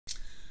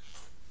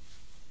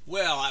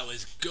Well, I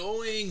was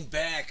going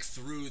back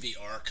through the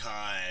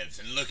archives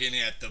and looking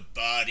at the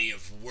body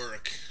of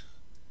work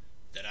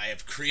that I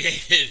have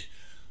created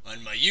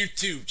on my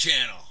YouTube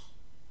channel.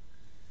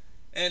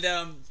 And,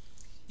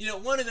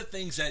 one of the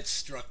things that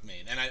struck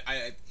me, and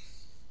I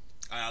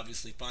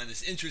obviously find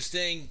this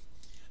interesting,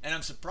 and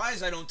I'm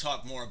surprised I don't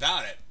talk more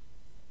about it,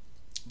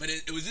 but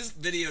it was this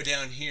video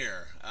down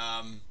here.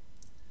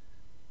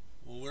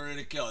 Well, where did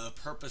it go? The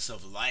purpose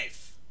of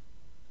life.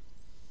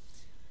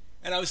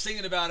 And I was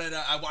thinking about it.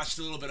 I watched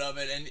a little bit of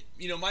it, and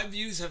my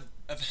views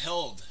they've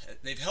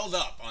held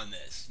up on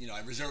this.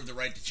 I reserve the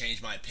right to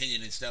change my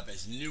opinion and stuff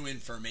as new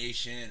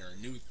information or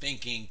new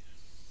thinking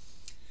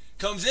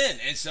comes in,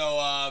 and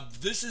so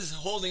this is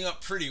holding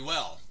up pretty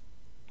well.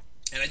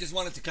 And I just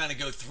wanted to kind of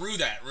go through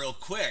that real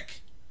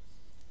quick.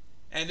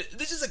 And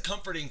this is a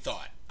comforting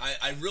thought.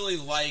 I really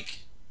like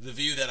the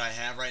view that I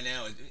have right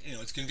now.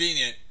 It's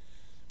convenient,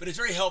 but it's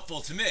very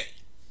helpful to me.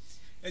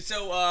 And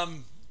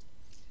so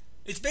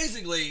it's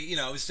basically,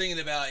 I was thinking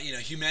about,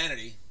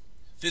 humanity,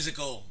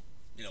 physical,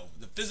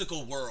 the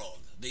physical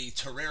world, the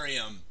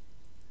terrarium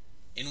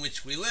in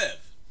which we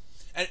live.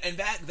 And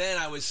back then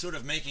I was sort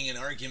of making an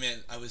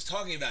argument. I was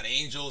talking about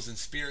angels and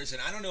spirits,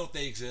 and I don't know if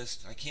they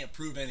exist. I can't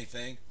prove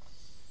anything.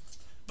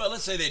 But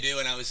let's say they do,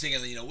 and I was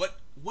thinking,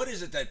 what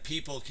is it that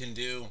people can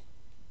do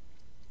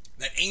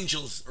that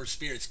angels or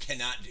spirits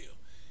cannot do?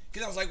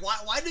 Because I was like,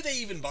 why do they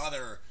even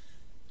bother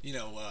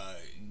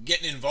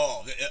getting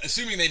involved,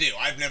 assuming they do.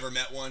 I've never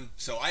met one,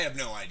 so I have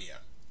no idea.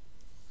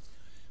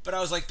 But I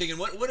was like thinking,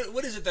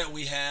 what is it that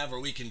we have or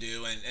we can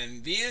do?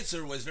 And the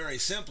answer was very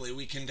simply,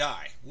 we can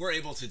die. We're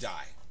able to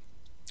die.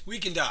 We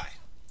can die.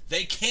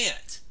 They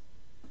can't.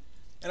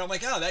 And I'm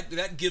like, oh,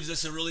 that gives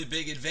us a really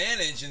big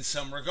advantage in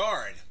some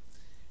regard.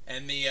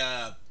 And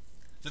the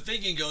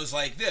thinking goes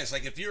like this: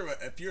 like if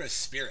you're a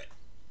spirit,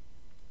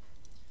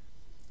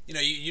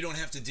 you don't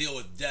have to deal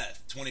with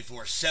death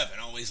 24/7,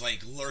 always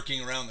like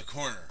lurking around the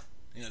corner.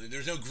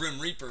 There's no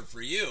Grim Reaper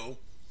for you.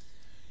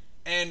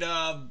 And,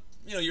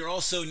 you're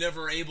also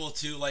never able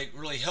to, like,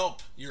 really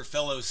help your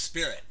fellow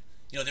spirit.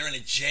 They're in a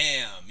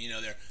jam,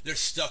 they're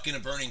stuck in a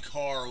burning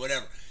car or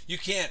whatever. You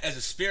can't, as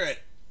a spirit,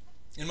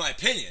 in my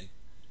opinion,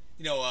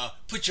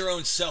 put your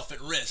own self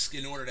at risk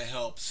in order to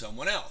help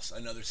someone else,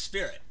 another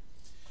spirit.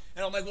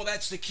 And I'm like, well,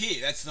 that's the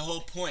key. That's the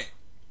whole point.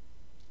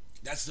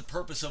 That's the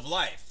purpose of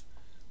life.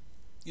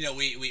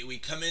 We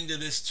come into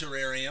this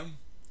terrarium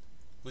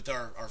with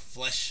our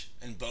flesh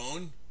and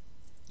bone.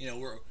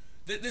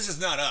 This is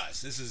not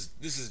us. This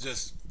is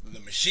just the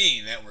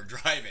machine that we're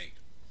driving.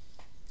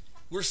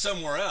 We're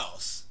somewhere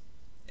else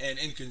and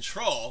in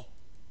control,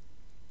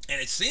 and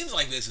it seems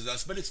like this is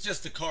us, but it's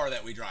just the car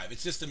that we drive.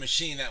 It's just the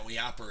machine that we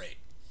operate.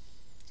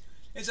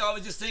 And so I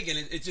was just thinking,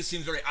 it just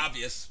seems very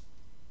obvious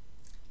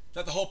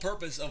that the whole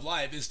purpose of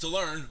life is to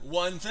learn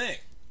one thing.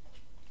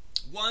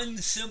 One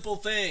simple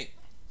thing.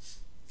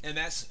 And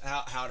that's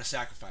how to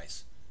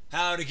sacrifice.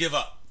 How to give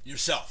up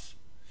yourself.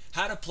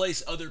 How to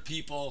place other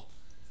people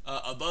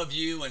above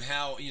you, and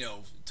how,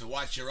 to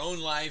watch your own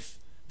life,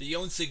 the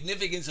own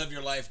significance of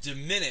your life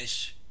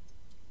diminish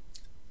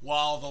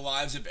while the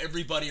lives of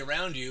everybody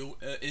around you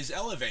is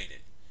elevated.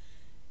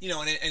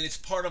 And it's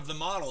part of the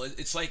model.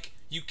 It's like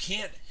you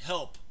can't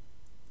help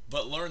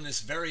but learn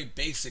this very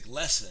basic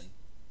lesson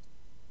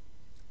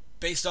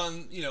based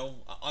on,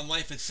 on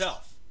life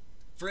itself.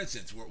 For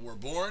instance, we're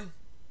born,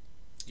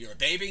 you're a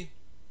baby,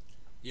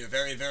 you're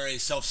very, very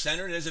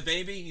self-centered as a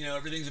baby,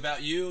 everything's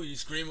about you, you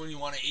scream when you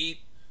want to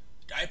eat,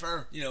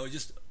 diaper,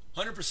 just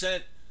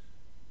 100%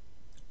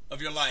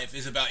 of your life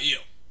is about you.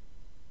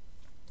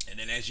 And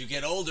then as you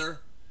get older,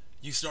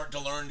 you start to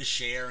learn to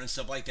share and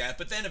stuff like that,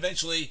 but then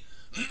eventually,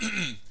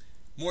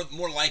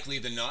 more likely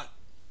than not,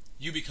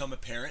 you become a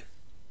parent,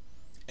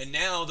 and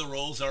now the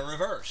roles are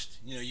reversed.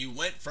 You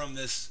went from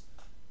this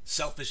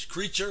selfish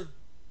creature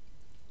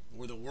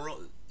where the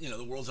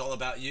world's all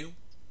about you,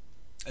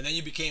 and then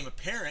you became a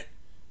parent,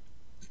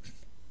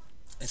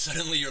 and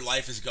suddenly your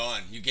life is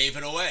gone. You gave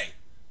it away.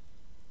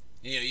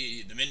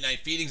 The midnight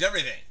feedings,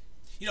 everything.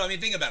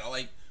 Think about it.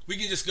 Like, we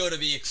can just go to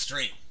the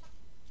extreme.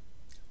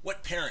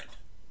 What parent,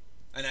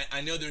 and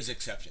I know there's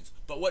exceptions,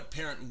 but what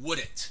parent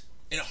wouldn't,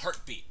 in a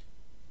heartbeat,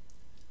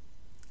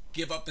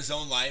 give up his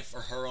own life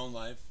or her own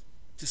life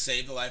to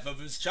save the life of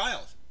his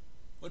child?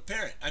 What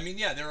parent?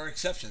 Yeah, there are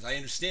exceptions. I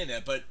understand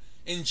that, but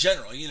in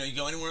general, you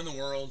go anywhere in the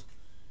world,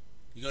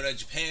 you go to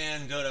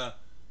Japan, go to,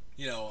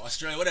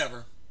 Australia,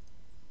 whatever,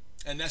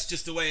 and that's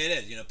just the way it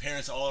is.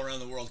 Parents all around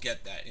the world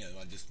get that.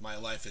 My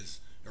life is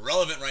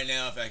irrelevant right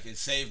now. If I can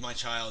save my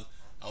child,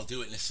 I'll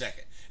do it in a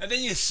second. And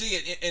then you see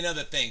it in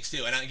other things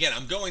too. And again,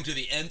 I'm going to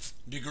the nth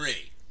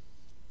degree,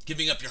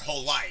 giving up your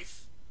whole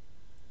life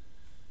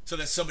so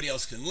that somebody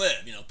else can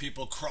live.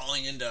 People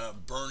crawling into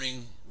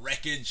burning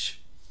wreckage,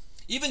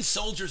 even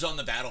soldiers on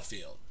the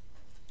battlefield.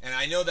 And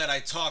I know that I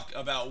talk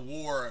about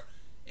war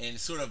in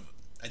sort of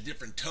a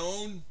different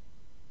tone,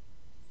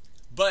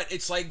 but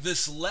it's like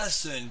this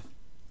lesson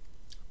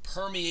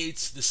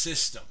permeates the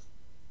system.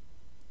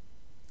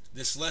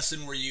 This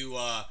lesson where you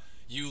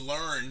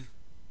learn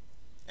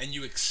and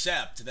you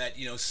accept that,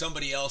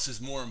 somebody else is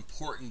more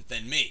important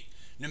than me.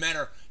 No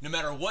matter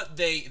what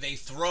they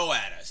throw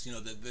at us,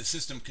 the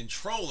system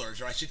controllers,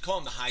 or I should call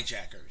them the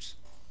hijackers.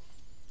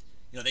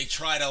 They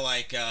try to,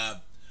 like,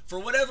 for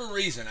whatever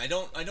reason, I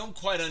don't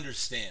quite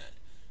understand,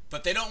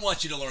 but they don't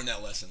want you to learn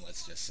that lesson,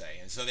 let's just say.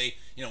 And so they,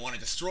 want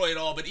to destroy it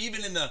all. But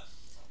even in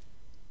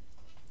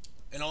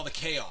all the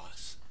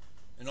chaos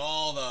and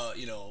all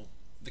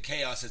the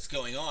chaos that's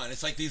going on,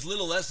 it's like these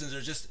little lessons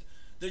are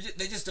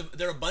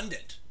they're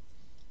abundant.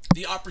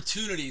 The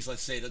opportunities,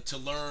 let's say, to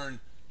learn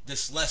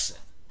this lesson,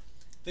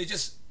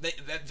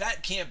 that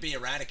can't be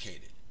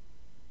eradicated.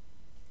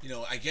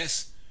 I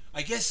guess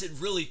it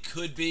really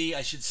could be.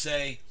 I should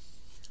say,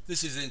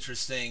 this is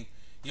interesting.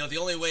 The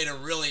only way to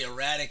really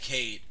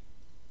eradicate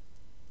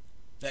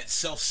that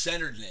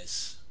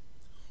self-centeredness,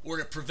 or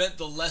to prevent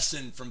the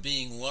lesson from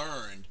being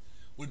learned,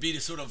 would be to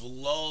sort of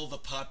lull the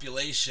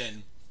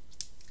population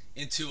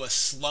into a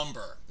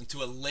slumber,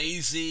 into a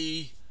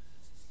lazy,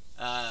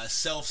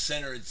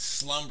 self-centered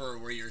slumber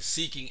where you're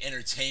seeking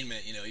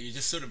entertainment. You're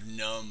just sort of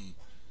numb,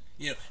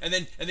 and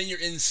then you're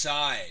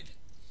inside.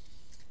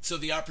 So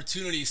the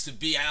opportunities to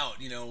be out,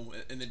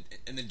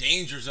 in the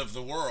dangers of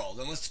the world,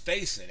 and let's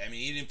face it, I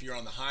mean, even if you're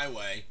on the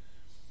highway,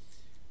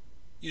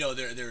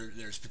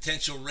 there's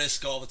potential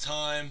risk all the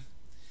time.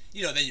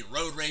 Then you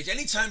road rage.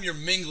 Anytime you're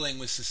mingling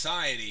with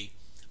society,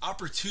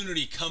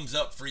 opportunity comes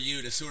up for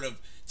you to sort of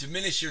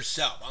diminish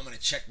yourself. I'm going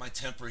to check my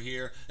temper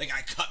here. The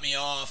guy cut me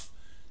off.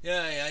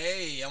 Yeah,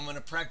 hey, I'm going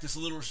to practice a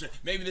little restraint.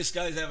 Maybe this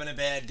guy's having a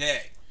bad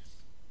day.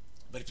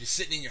 But if you're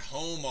sitting in your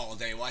home all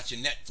day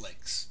watching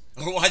Netflix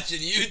or watching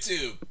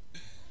YouTube,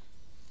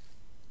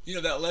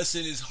 that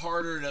lesson is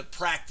harder to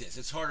practice.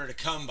 It's harder to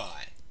come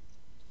by.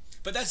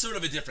 But that's sort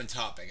of a different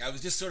topic.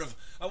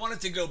 I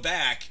wanted to go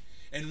back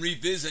and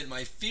revisit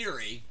my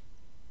theory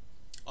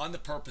on the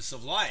purpose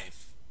of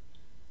life.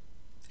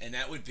 And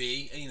that would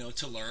be,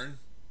 to learn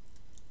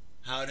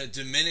how to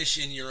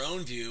diminish in your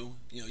own view,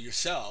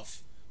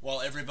 yourself,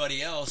 while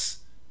everybody else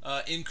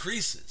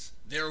increases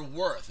their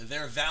worth,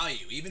 their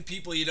value. Even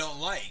people you don't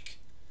like,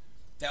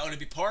 that ought to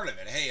be part of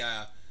it. Hey,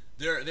 I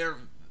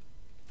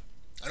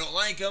don't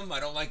like them.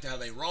 I don't like how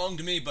they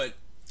wronged me, but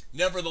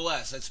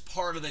nevertheless, that's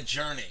part of the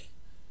journey.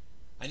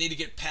 I need to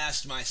get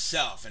past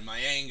myself and my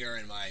anger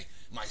and my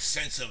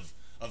sense of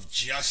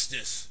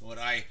justice.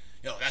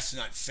 That's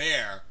not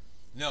fair.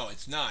 No,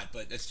 it's not,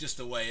 but that's just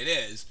the way it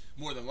is.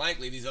 More than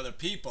likely, these other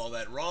people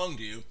that wronged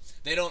you,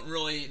 they don't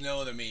really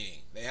know the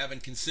meaning. They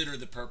haven't considered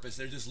the purpose.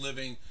 They're just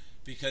living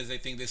because they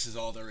think this is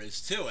all there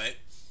is to it,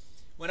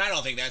 when I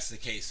don't think that's the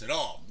case at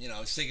all. I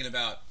was thinking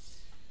about,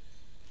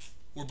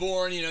 we're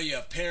born, you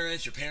have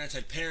parents, your parents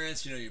had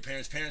parents, your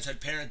parents had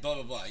parents, blah,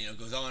 blah, blah, it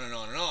goes on and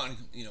on and on,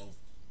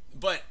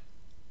 but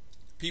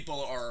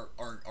people are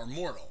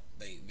mortal.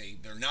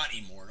 They're not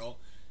immortal.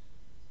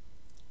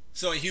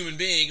 So a human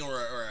being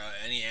or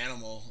any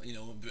animal,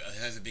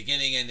 has a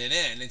beginning and an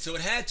end. And so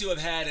it had to have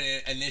had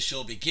an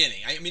initial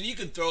beginning. I mean, you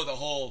can throw the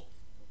whole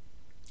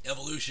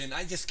evolution.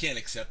 I just can't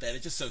accept that.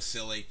 It's just so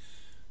silly.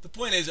 The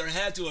point is, there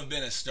had to have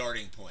been a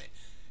starting point.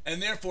 And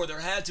therefore,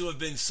 there had to have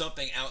been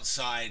something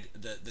outside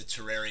the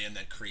terrarium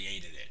that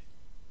created it.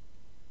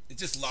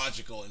 It's just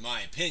logical, in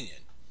my opinion,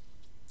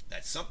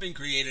 that something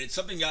created it,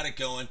 something got it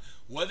going.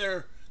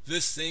 Whether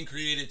this thing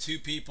created 2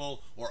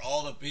 people or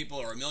all the people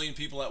or 1,000,000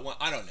 people at once,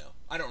 I don't know.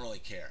 I don't really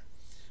care.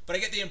 But I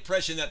get the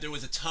impression that there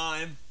was a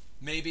time,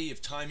 maybe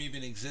if time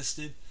even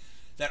existed,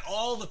 that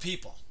all the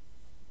people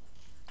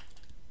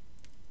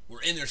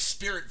were in their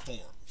spirit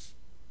forms.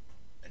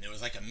 And there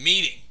was like a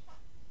meeting.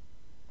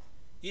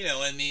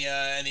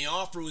 And the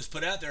offer was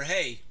put out there,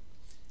 hey,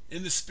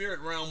 in the spirit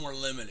realm we're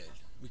limited.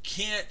 We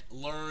can't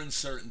learn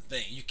certain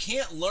things. You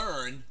can't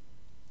learn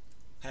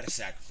how to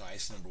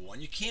sacrifice, number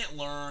one. You can't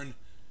learn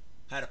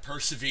how to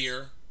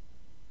persevere.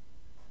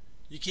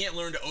 You can't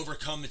learn to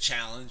overcome the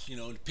challenge,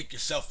 to pick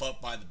yourself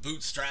up by the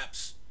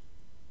bootstraps.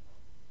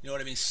 You know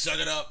what I mean?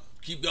 Suck it up.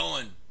 Keep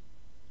going.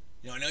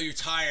 I know you're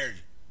tired,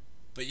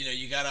 but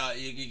you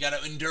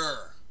gotta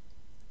endure.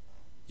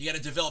 You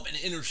gotta develop an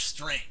inner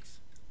strength.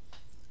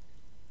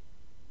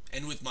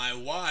 And with my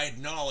wide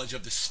knowledge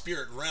of the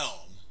spirit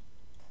realm,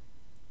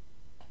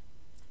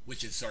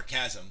 which is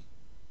sarcasm,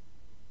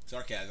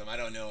 I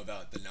don't know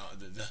about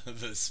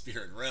the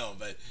spirit realm,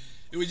 but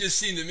it would just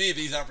seem to me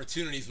these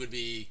opportunities would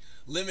be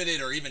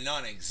limited or even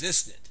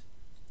non-existent.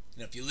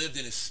 If you lived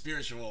in a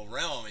spiritual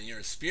realm and you're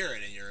a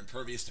spirit and you're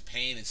impervious to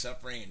pain and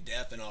suffering and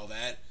death and all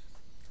that,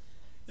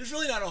 there's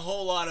really not a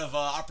whole lot of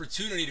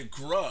opportunity to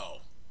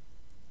grow,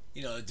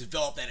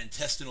 develop that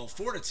intestinal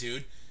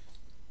fortitude.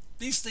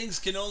 These things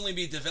can only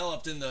be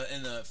developed in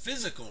the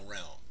physical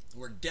realm,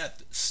 where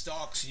death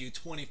stalks you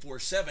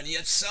 24/7,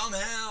 yet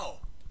somehow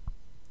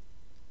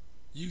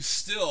you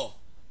still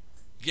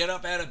get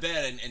up out of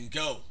bed and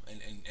go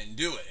and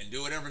do it, and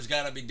do whatever's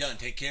got to be done,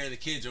 take care of the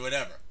kids or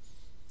whatever.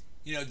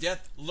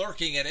 Death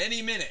lurking at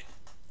any minute.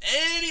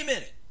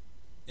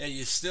 Yeah,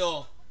 you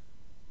still,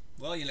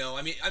 well,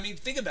 I mean,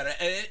 think about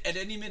it. At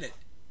any minute,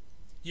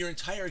 your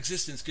entire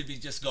existence could be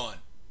just gone.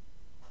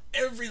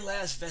 Every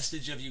last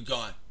vestige of you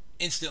gone.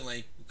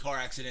 instantly, car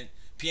accident,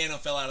 piano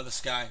fell out of the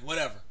sky,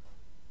 whatever.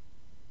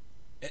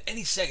 At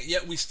any second,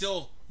 yet we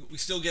still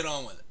get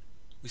on with it.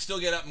 We still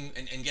get up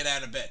and get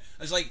out of bed.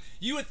 I was like,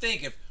 you would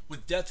think if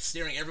with death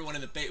staring everyone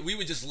in the face, we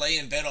would just lay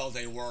in bed all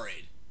day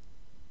worried.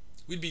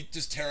 We'd be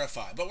just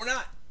terrified, but we're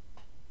not.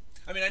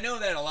 I mean, I know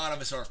that a lot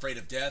of us are afraid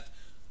of death.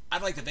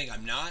 I'd like to think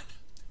I'm not,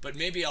 but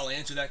maybe I'll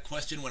answer that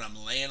question when I'm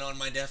laying on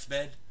my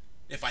deathbed.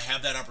 If I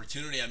have that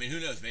opportunity, I mean, who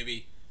knows?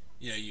 Maybe,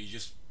 you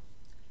just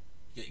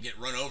get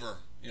run over.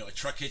 A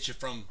truck hits you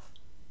from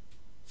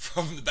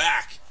the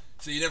back,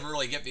 so you never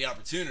really get the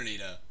opportunity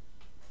to,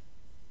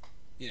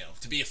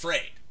 to be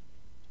afraid.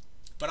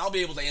 But I'll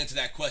be able to answer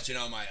that question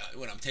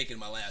when I'm taking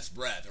my last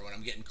breath or when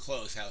I'm getting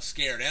close. How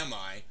scared am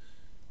I?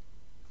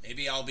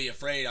 Maybe I'll be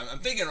afraid. I'm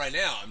thinking right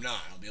now I'm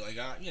not. I'll be like,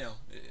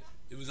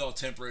 it was all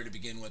temporary to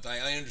begin with.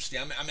 I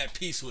understand. I'm at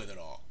peace with it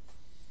all.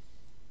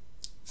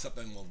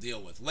 Something we'll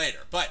deal with later.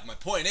 But my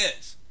point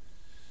is,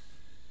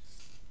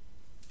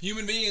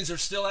 human beings are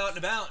still out and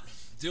about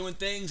doing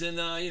things, and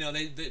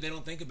they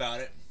don't think about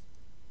it,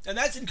 and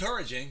that's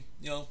encouraging.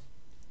 I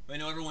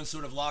know everyone's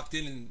sort of locked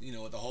in,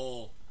 and with the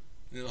whole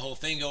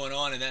thing going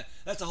on, and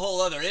that's a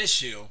whole other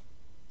issue.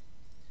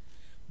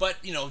 But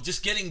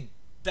just getting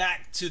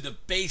back to the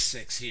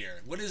basics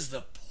here. What is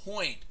the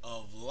point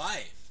of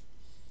life?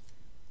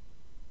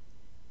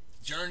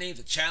 Journey,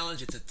 the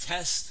challenge, it's a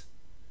test.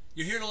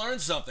 You're here to learn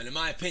something, in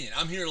my opinion.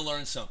 I'm here to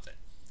learn something.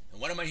 And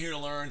what am I here to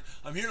learn?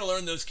 I'm here to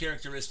learn those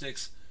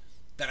characteristics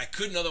that I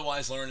couldn't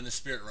otherwise learn in the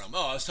spirit realm.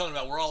 I was talking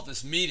about we're all at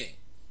this meeting,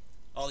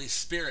 all these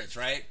spirits,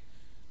 right?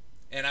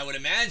 And I would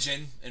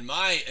imagine, in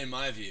my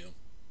view,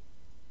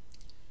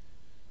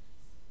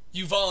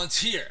 you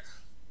volunteer.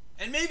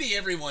 And maybe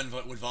everyone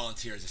would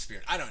volunteer as a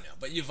spirit. I don't know.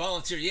 But you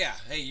volunteer, yeah.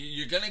 Hey,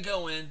 you're going to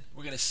go in.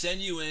 We're going to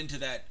send you into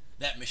that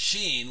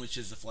machine, which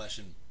is the flesh,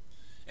 and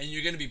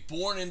you're going to be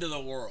born into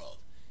the world.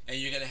 And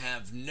you're going to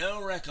have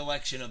no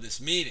recollection of this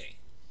meeting.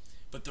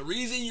 But the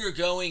reason you're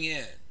going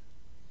in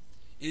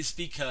is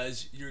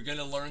because you're going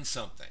to learn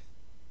something.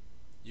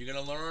 You're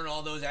going to learn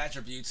all those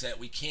attributes that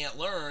we can't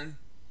learn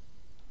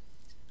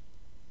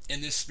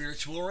in this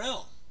spiritual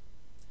realm.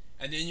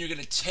 And then you're going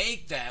to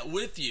take that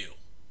with you.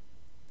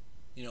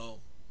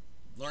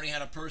 Learning how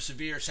to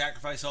persevere,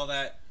 sacrifice, all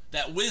that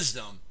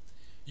wisdom.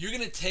 You're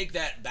going to take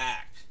that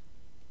back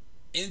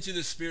into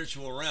the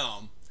spiritual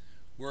realm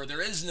where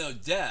there is no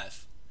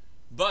death,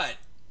 but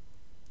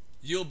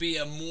you'll be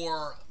a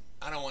more,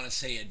 I don't want to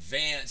say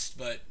advanced,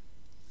 but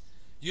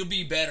you'll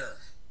be better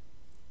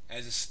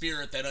as a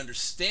spirit that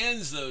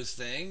understands those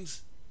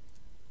things,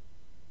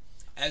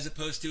 as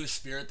opposed to a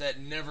spirit that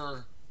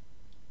never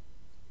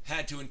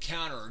had to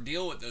encounter or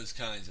deal with those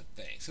kinds of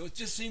things. So it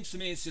just seems to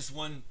me it's just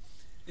one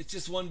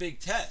big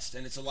test,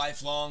 and it's a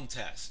lifelong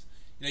test.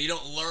 You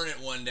don't learn it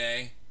one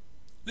day.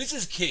 This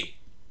is key.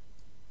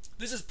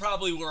 This is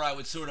probably where I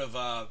would sort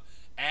of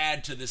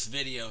add to this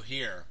video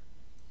here.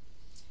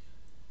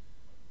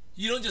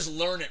 You don't just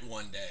learn it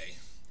one day.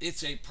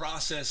 It's a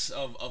process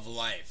of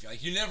life.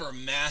 Like, you never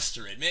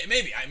master it.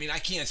 Maybe, I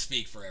can't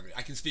speak for everybody.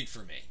 I can speak for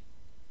me.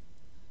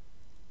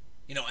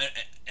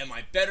 Am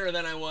I better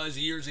than I was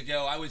years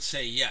ago? I would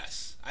say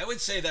yes. I would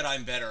say that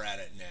I'm better at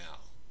it now.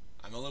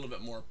 I'm a little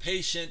bit more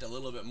patient, a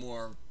little bit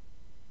more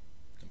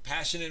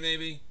compassionate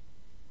maybe.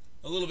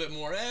 A little bit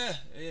more,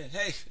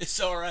 hey, it's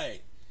all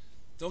right.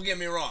 Don't get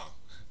me wrong.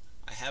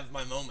 I have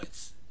my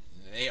moments.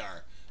 They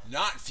are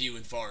not few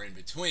and far in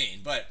between.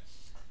 But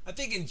I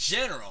think in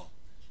general,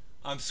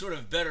 I'm sort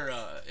of better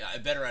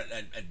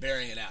at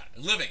bearing it out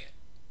and living it.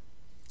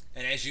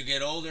 And as you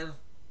get older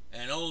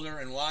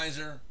and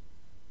wiser,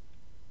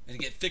 and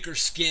get thicker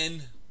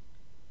skin,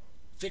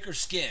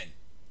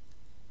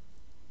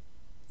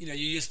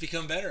 you just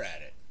become better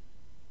at it.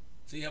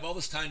 So you have all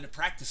this time to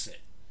practice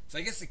it. So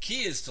I guess the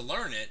key is to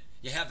learn it.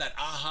 You have that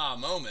aha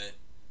moment.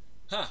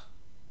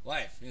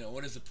 Life,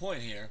 what is the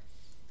point here?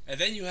 And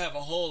then you have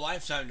a whole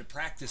lifetime to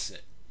practice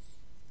it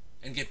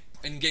and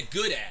get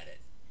good at it.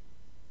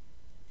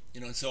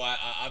 And so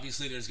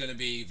obviously there's going to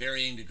be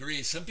varying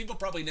degrees. Some people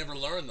probably never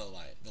learn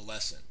the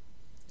lesson.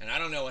 And I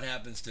don't know what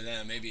happens to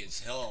them. Maybe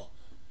it's hell,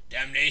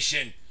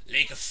 damnation,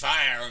 lake of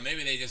fire, or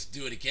maybe they just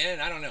do it again.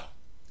 I don't know.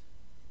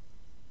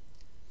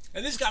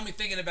 And this got me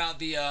thinking about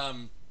the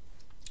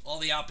all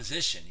the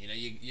opposition.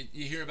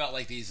 You hear about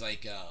like these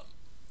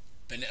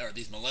or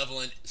these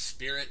malevolent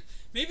spirit.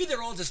 Maybe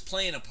they're all just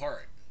playing a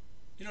part.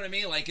 You know what I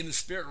mean? Like in the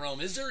spirit realm,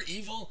 is there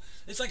evil?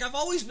 It's like I've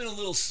always been a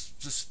little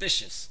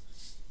suspicious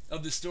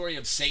of the story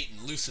of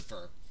Satan,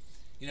 Lucifer,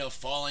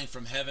 falling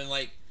from heaven.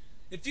 Like,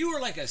 if you were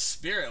like a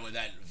spirit with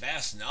that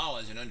vast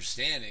knowledge and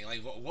understanding,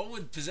 like what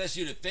would possess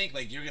you to think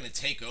like you're going to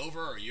take over,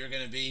 or you're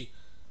going to be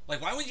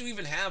like, why would you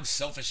even have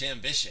selfish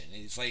ambition?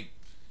 It's like,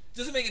 it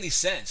doesn't make any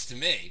sense to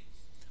me,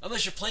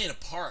 unless you're playing a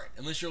part,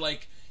 unless you're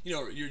like,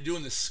 you're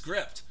doing the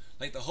script.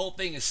 Like the whole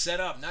thing is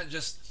set up, not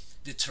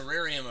just the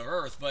terrarium of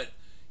Earth, but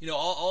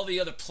all the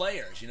other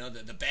players,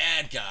 the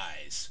bad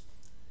guys.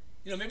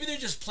 Maybe they're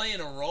just playing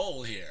a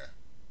role here,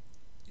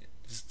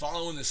 just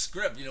following the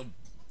script,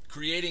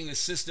 creating the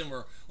system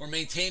or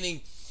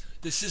maintaining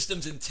the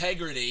system's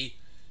integrity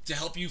to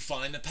help you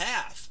find the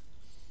path.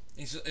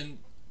 And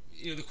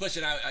the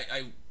question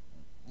I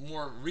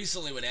more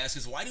recently would ask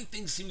is, why do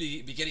things seem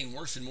to be getting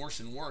worse and worse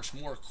and worse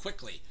more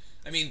quickly?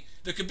 I mean,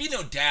 there could be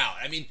no doubt.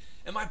 I mean,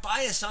 am I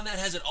biased on that?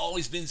 Has it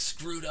always been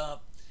screwed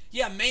up?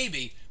 Yeah,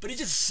 maybe, but it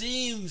just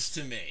seems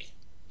to me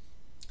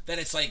that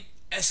it's like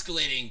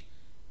escalating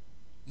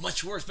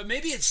much worse. But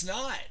maybe it's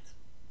not.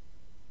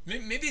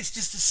 Maybe it's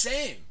just the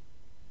same.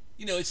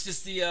 It's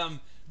just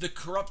the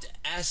corrupt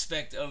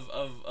aspect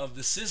of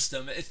the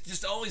system. It's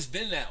just always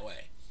been that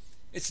way.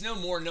 It's no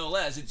more, no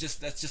less.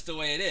 That's just the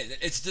way it is.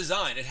 It's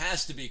designed. It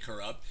has to be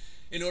corrupt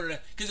in order to.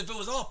 Because if it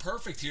was all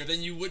perfect here,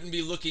 then you wouldn't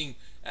be looking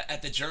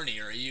at the journey,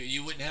 or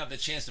you wouldn't have the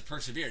chance to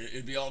persevere.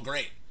 It'd be all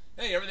great.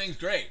 Hey, everything's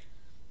great.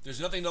 There's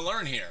nothing to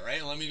learn here,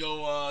 right? Let me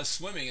go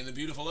swimming in the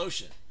beautiful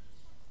ocean.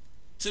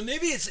 So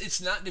maybe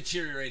it's not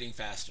deteriorating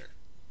faster.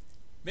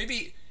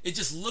 Maybe it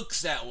just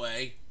looks that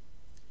way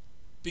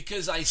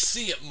because I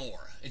see it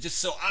more. It's just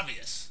so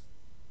obvious.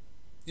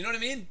 You know what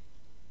I mean?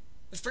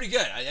 That's pretty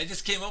good. I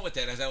just came up with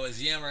that as I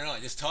was yammering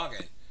on, just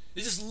talking.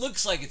 It just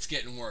looks like it's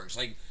getting worse.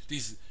 Like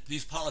these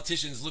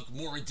politicians look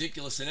more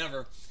ridiculous than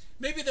ever.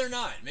 Maybe they're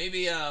not.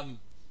 Maybe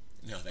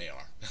no, they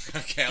are.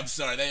 Okay, I'm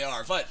sorry, they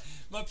are. But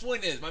my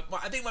point is,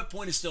 I think my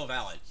point is still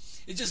valid.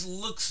 It just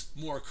looks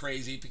more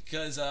crazy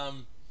because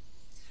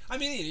I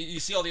mean, you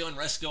see all the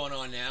unrest going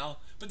on now,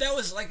 but that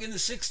was like in the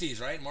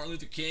 60s, right? Martin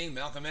Luther King,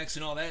 Malcolm X,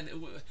 and all that.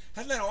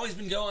 Hasn't that always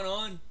been going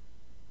on?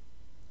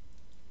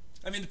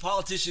 I mean, the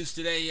politicians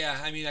today,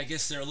 yeah, I mean, I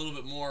guess they're a little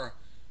bit more,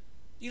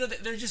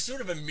 they're just sort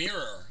of a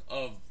mirror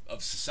of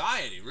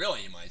society,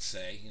 really, you might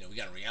say. We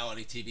got a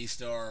reality TV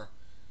star.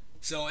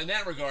 So in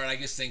that regard, I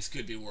guess things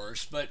could be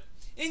worse. But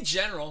in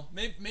general,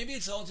 maybe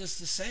it's all just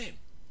the same.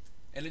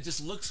 And it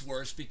just looks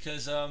worse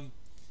because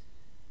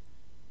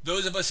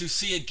those of us who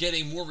see it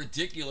getting more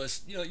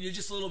ridiculous, you're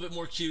just a little bit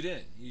more cued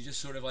in. You just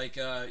sort of like,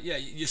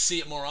 you see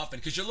it more often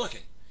because you're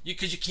looking.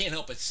 Because you can't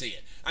help but see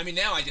it. I mean,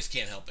 now I just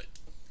can't help it.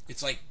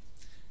 It's like,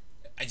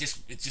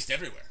 it's just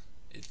everywhere.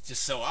 It's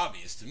just so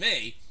obvious to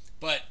me.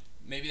 But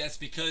maybe that's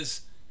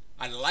because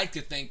I like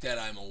to think that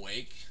I'm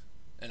awake.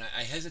 And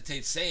I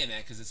hesitate saying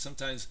that because it's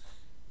sometimes,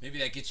 maybe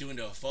that gets you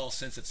into a false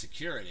sense of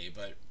security.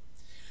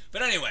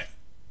 But anyway,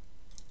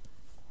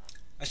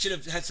 I should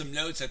have had some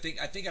notes. I think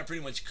I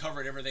pretty much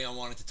covered everything I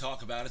wanted to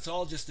talk about. It's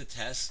all just a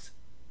test.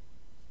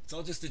 It's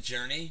all just a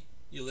journey.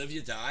 You live,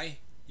 you die.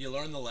 You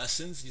learn the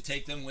lessons. You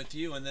take them with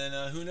you. And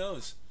then who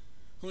knows?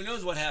 Who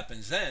knows what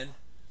happens then?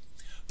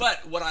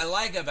 But what I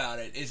like about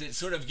it is it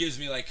sort of gives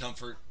me like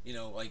comfort.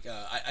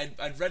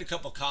 I'd read a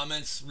couple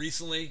comments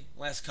recently,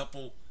 I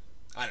don't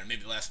know,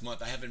 maybe last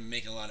month. I haven't been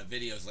making a lot of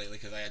videos lately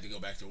because I had to go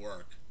back to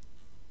work.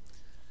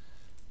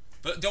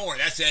 But don't worry,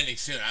 that's ending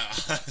soon.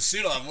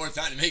 Soon I'll have more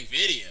time to make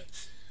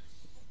videos.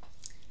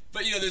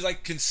 But, there's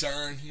like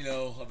concern,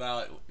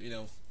 about,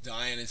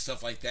 dying and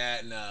stuff like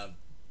that. And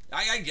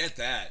I get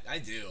that. I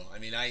do. I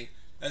mean,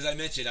 as I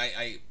mentioned,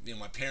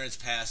 my parents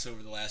passed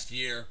over the last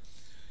year.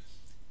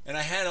 And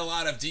I had a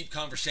lot of deep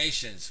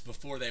conversations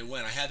before they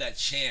went. I had that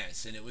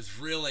chance, and it was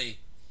really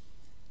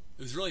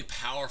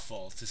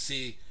powerful to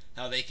see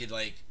how they could,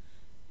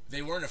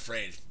 they weren't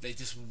afraid. They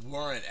just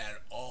weren't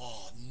at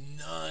all.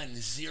 None.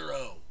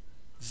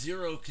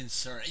 Zero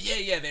concern.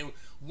 Yeah, they were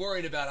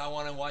worried about, I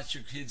want to watch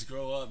your kids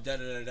grow up,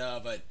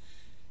 da-da-da-da. But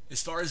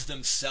as far as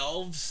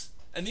themselves,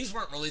 and these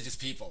weren't religious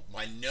people,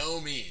 by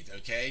no means,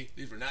 okay?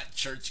 These were not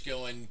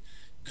church-going,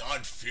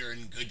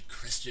 God-fearing, good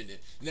Christian.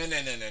 No.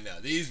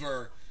 These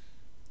were,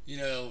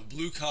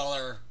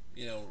 blue-collar,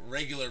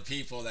 regular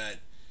people that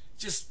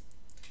just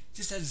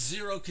had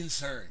zero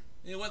concern.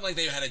 It wasn't like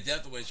they had a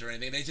death wish or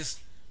anything.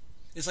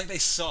 It's like they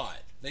saw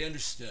it. They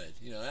understood.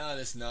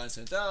 This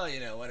nonsense.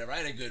 Whatever. I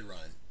had a good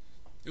run.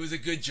 It was a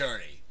good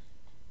journey.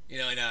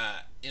 And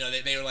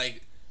they were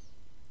like,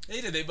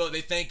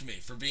 they thanked me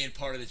for being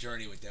part of the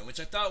journey with them, which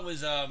I thought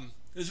was it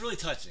was really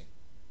touching.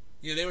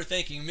 They were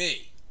thanking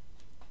me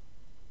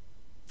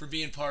for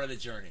being part of the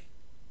journey.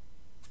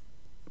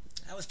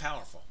 That was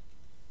powerful.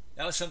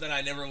 That was something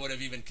I never would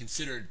have even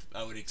considered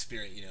I would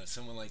experience.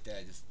 Someone like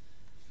that. Just,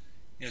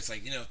 it's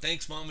like,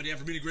 thanks, Mom and Dad,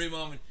 for being a great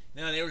mom.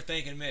 No, they were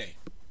thanking me.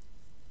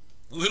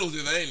 Little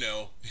do they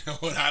know,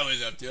 what I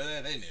was up to.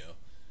 They knew,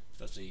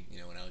 especially,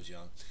 when I was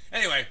young.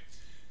 Anyway,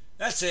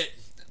 that's it.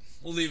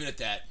 We'll leave it at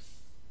that.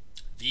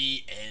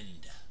 The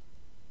end.